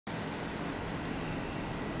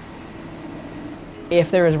If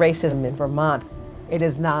there is racism in Vermont, it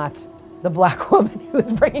is not the black woman who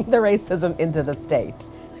is bringing the racism into the state.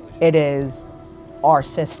 It is our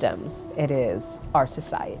systems. It is our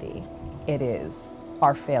society. It is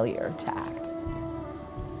our failure to act.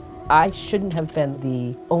 I shouldn't have been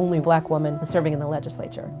the only black woman serving in the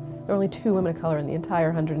legislature. There are only 2 women of color in the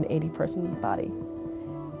entire 180-person body.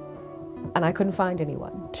 And I couldn't find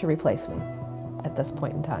anyone to replace me at this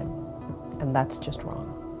point in time. And that's just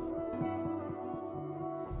wrong.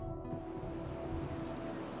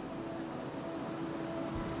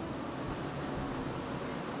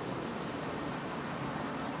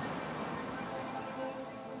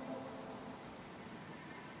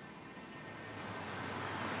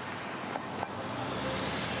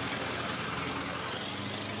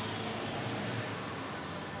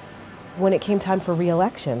 When it came time for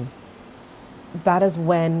re-election, that is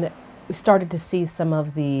when we started to see some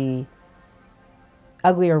of the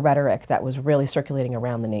uglier rhetoric that was really circulating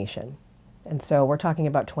around the nation. And so we're talking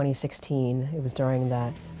about 2016. It was during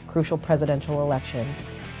that crucial presidential election.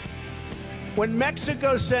 When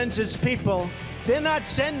Mexico sends its people, they're not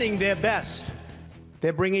sending their best.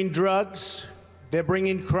 They're bringing drugs, they're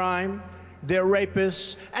bringing crime, they're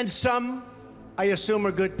rapists, and some, I assume,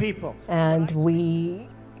 are good people. And we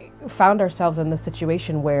found ourselves in this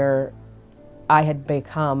situation where I had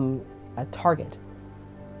become a target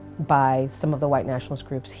by some of the white nationalist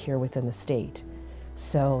groups here within the state.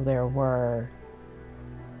 So there were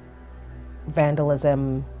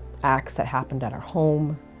vandalism acts that happened at our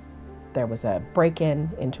home. There was a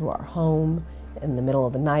break-in into our home in the middle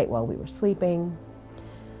of the night while we were sleeping.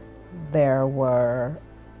 There were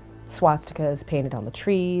swastikas painted on the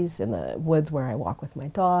trees in the woods where I walk with my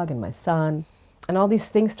dog and my son. And all these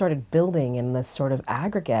things started building in this sort of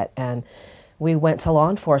aggregate, and we went to law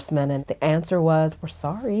enforcement, and the answer was, we're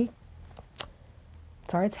sorry.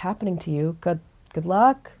 Sorry it's happening to you. Good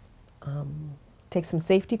luck. Take some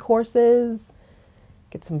safety courses,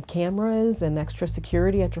 get some cameras and extra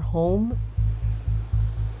security at your home.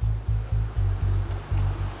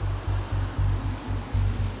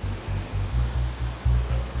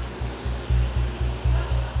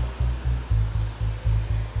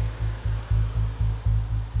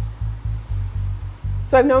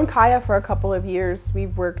 So I've known Kaya for a couple of years.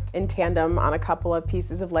 We've worked in tandem on a couple of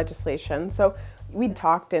pieces of legislation. So we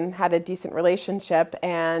talked and had a decent relationship,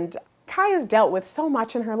 and Kaya's dealt with so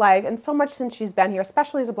much in her life and so much since she's been here,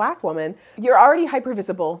 especially as a black woman. You're already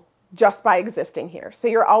hyper-visible just by existing here. So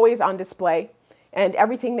you're always on display, and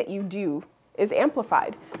everything that you do is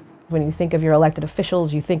amplified. When you think of your elected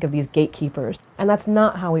officials, you think of these gatekeepers. And that's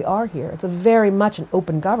not how we are here. It's a very much an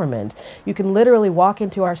open government. You can literally walk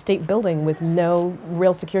into our state building with no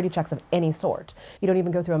real security checks of any sort. You don't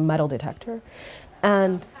even go through a metal detector.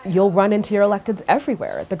 And you'll run into your electeds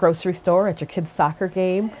everywhere, at the grocery store, at your kid's soccer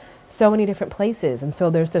game, so many different places. And so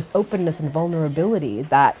there's this openness and vulnerability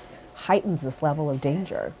that heightens this level of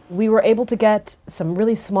danger. We were able to get some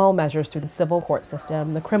really small measures through the civil court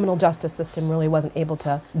system. The criminal justice system really wasn't able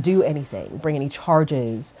to do anything, bring any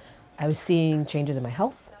charges. I was seeing changes in my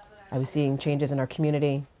health. I was seeing changes in our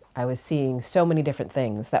community. I was seeing so many different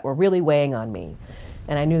things that were really weighing on me.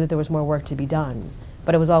 And I knew that there was more work to be done,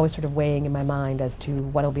 but it was always sort of weighing in my mind as to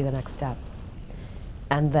what will be the next step.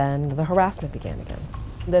 And then the harassment began again.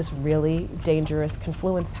 This really dangerous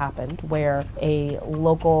confluence happened where a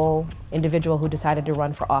local individual who decided to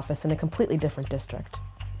run for office in a completely different district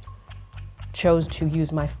chose to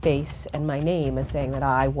use my face and my name as saying that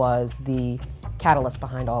I was the catalyst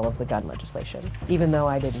behind all of the gun legislation. Even though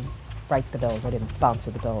I didn't write the bills, I didn't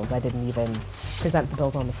sponsor the bills, I didn't even present the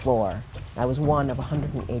bills on the floor. I was one of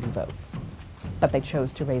 180 votes. But they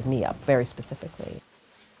chose to raise me up very specifically.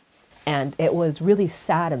 And it was really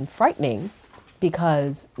sad and frightening,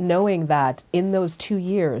 because knowing that in those 2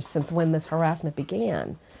 years since when this harassment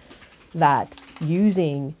began, that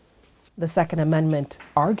using the Second Amendment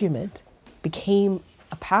argument became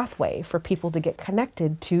a pathway for people to get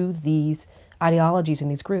connected to these ideologies and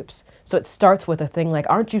these groups. So it starts with a thing like,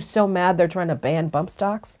 aren't you so mad they're trying to ban bump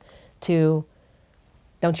stocks? To,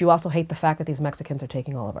 don't you also hate the fact that these Mexicans are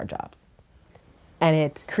taking all of our jobs? And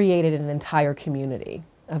it created an entire community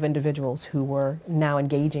of individuals who were now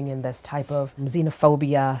engaging in this type of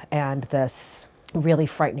xenophobia and this really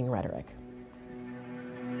frightening rhetoric.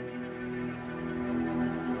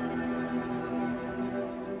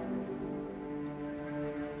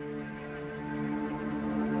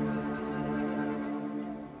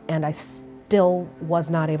 And I still was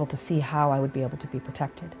not able to see how I would be able to be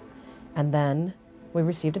protected. And then we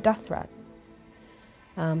received a death threat.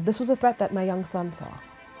 This was a threat that my young son saw.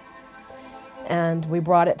 And we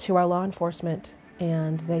brought it to our law enforcement,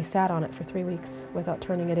 and they sat on it for 3 weeks without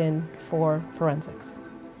turning it in for forensics.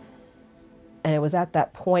 And it was at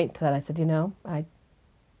that point that I said, you know,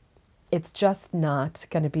 it's just not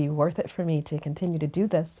going to be worth it for me to continue to do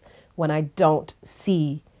this when I don't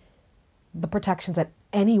see the protections that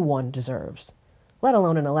anyone deserves, let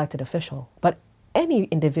alone an elected official, but any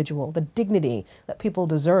individual, the dignity that people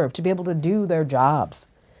deserve to be able to do their jobs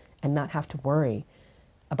and not have to worry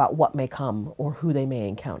about what may come or who they may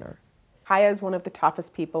encounter. Kaya is one of the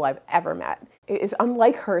toughest people I've ever met. It is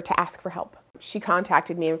unlike her to ask for help. She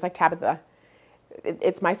contacted me and was like, Tabitha,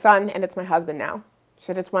 it's my son and it's my husband now. She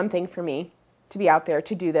said, it's one thing for me to be out there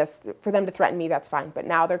to do this. For them to threaten me, that's fine. But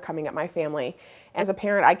now they're coming at my family. As a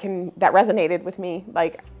parent, that resonated with me.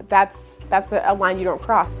 Like, that's a line you don't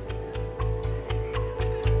cross.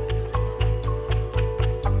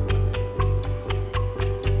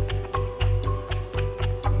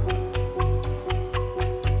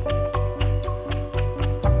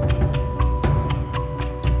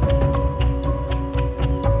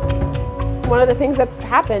 One of the things that's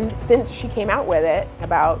happened since she came out with it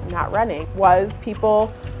about not running was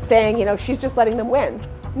people saying, you know, she's just letting them win.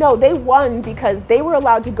 No, they won because they were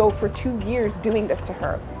allowed to go for 2 years doing this to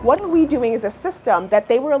her. What are we doing as a system that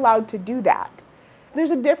they were allowed to do that?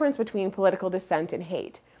 There's a difference between political dissent and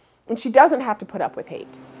hate, and she doesn't have to put up with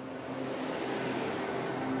hate.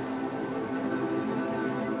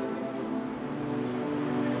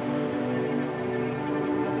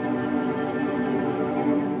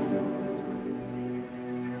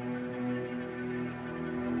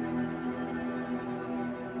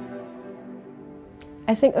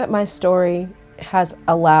 I think that my story has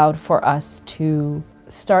allowed for us to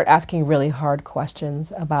start asking really hard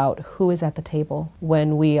questions about who is at the table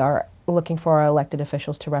when we are looking for our elected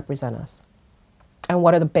officials to represent us, and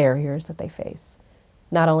what are the barriers that they face,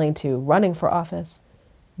 not only to running for office,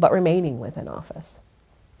 but remaining within office.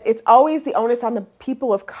 It's always the onus on the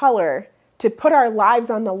people of color to put our lives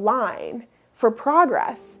on the line for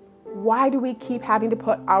progress. Why do we keep having to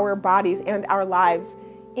put our bodies and our lives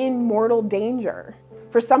in mortal danger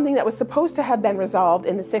for something that was supposed to have been resolved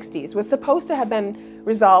in the 60s, was supposed to have been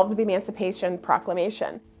resolved with the Emancipation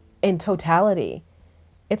Proclamation? In totality,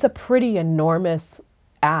 it's a pretty enormous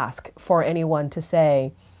ask for anyone to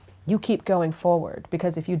say, you keep going forward,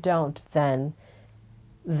 because if you don't, then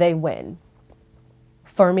they win.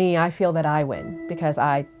 For me, I feel that I win because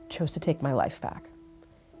I chose to take my life back.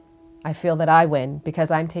 I feel that I win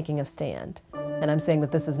because I'm taking a stand, and I'm saying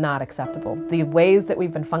that this is not acceptable. The ways that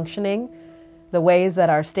we've been functioning, the ways that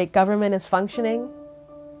our state government is functioning,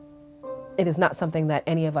 it is not something that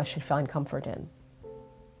any of us should find comfort in.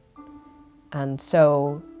 And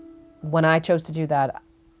so when I chose to do that,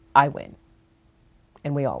 I win,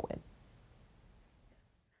 and we all win.